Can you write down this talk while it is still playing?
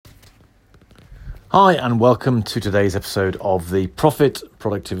Hi, and welcome to today's episode of the Profit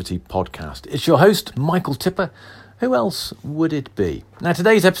Productivity Podcast. It's your host, Michael Tipper. Who else would it be? Now,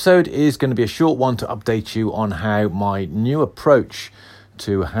 today's episode is going to be a short one to update you on how my new approach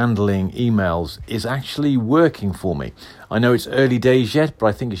to handling emails is actually working for me. I know it's early days yet, but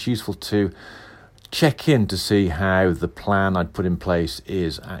I think it's useful to check in to see how the plan I'd put in place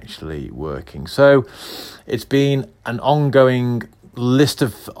is actually working. So it's been an ongoing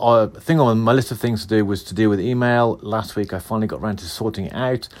thing on my list of things to do was to deal with email. Last week I finally got around to sorting it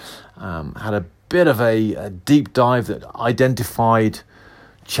out. Had a bit of a deep dive that identified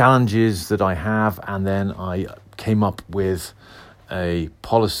challenges that I have, and then I came up with a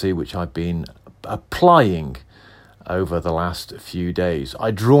policy which I've been applying over the last few days.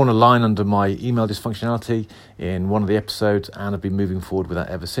 I'd drawn a line under my email dysfunctionality in one of the episodes, and I've been moving forward with that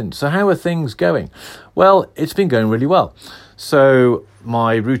ever since. So how are things going? Well, it's been going really well. So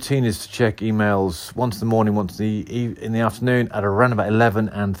my routine is to check emails once in the morning, once in the afternoon at around about 11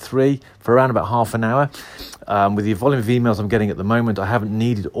 and 3 for around about half an hour. With the volume of emails I'm getting at the moment, I haven't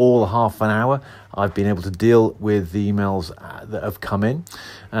needed all half an hour. I've been able to deal with the emails that have come in.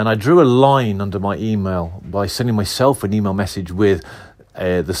 And I drew a line under my email by sending myself an email message with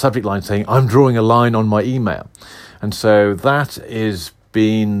the subject line saying, I'm drawing a line on my email. And so that is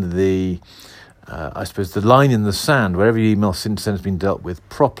been the line in the sand where every email since then has been dealt with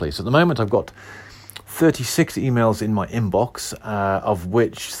properly. So at the moment I've got 36 emails in my inbox, of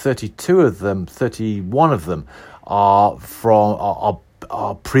which 31 of them are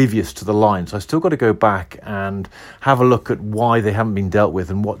previous to the line. So I still got to go back and have a look at why they haven't been dealt with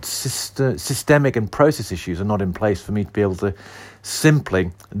and what systemic and process issues are not in place for me to be able to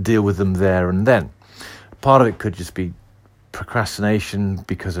simply deal with them there and then. Part of it could just be procrastination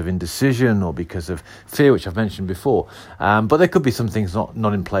because of indecision or because of fear, which I've mentioned before. But there could be some things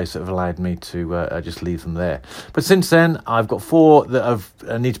not in place that have allowed me to just leave them there. But since then, I've got 4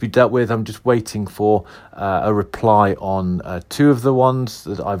 that need to be dealt with. I'm just waiting for a reply on 2 of the ones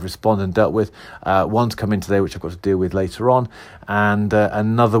that I've responded and dealt with. One's come in today, which I've got to deal with later on. And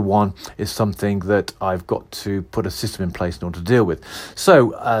another one is something that I've got to put a system in place in order to deal with.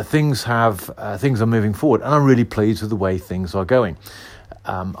 So things are moving forward, and I'm really pleased with the way things are going.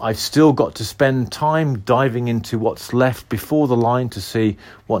 I've still got to spend time diving into what's left before the line to see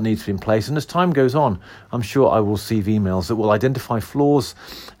what needs to be in place. And as time goes on, I'm sure I will receive emails that will identify flaws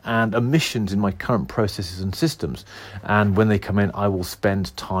and omissions in my current processes and systems. And when they come in, I will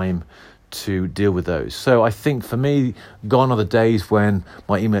spend time to deal with those. So I think for me, gone are the days when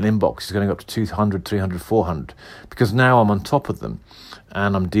my email inbox is going up to 200, 300, 400, because now I'm on top of them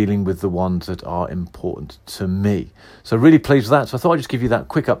and I'm dealing with the ones that are important to me. So really pleased with that. So I thought I'd just give you that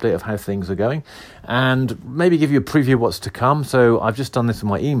quick update of how things are going and maybe give you a preview of what's to come. So I've just done this in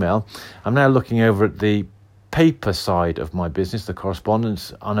my email. I'm now looking over at the paper side of my business, the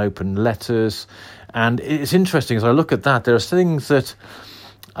correspondence, unopened letters. And it's interesting, as I look at that, there are things that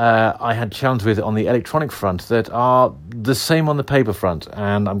I had challenges with on the electronic front that are the same on the paper front,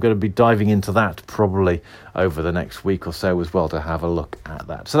 and I'm going to be diving into that probably over the next week or so as well to have a look at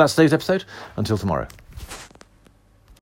that. So that's today's episode. Until tomorrow.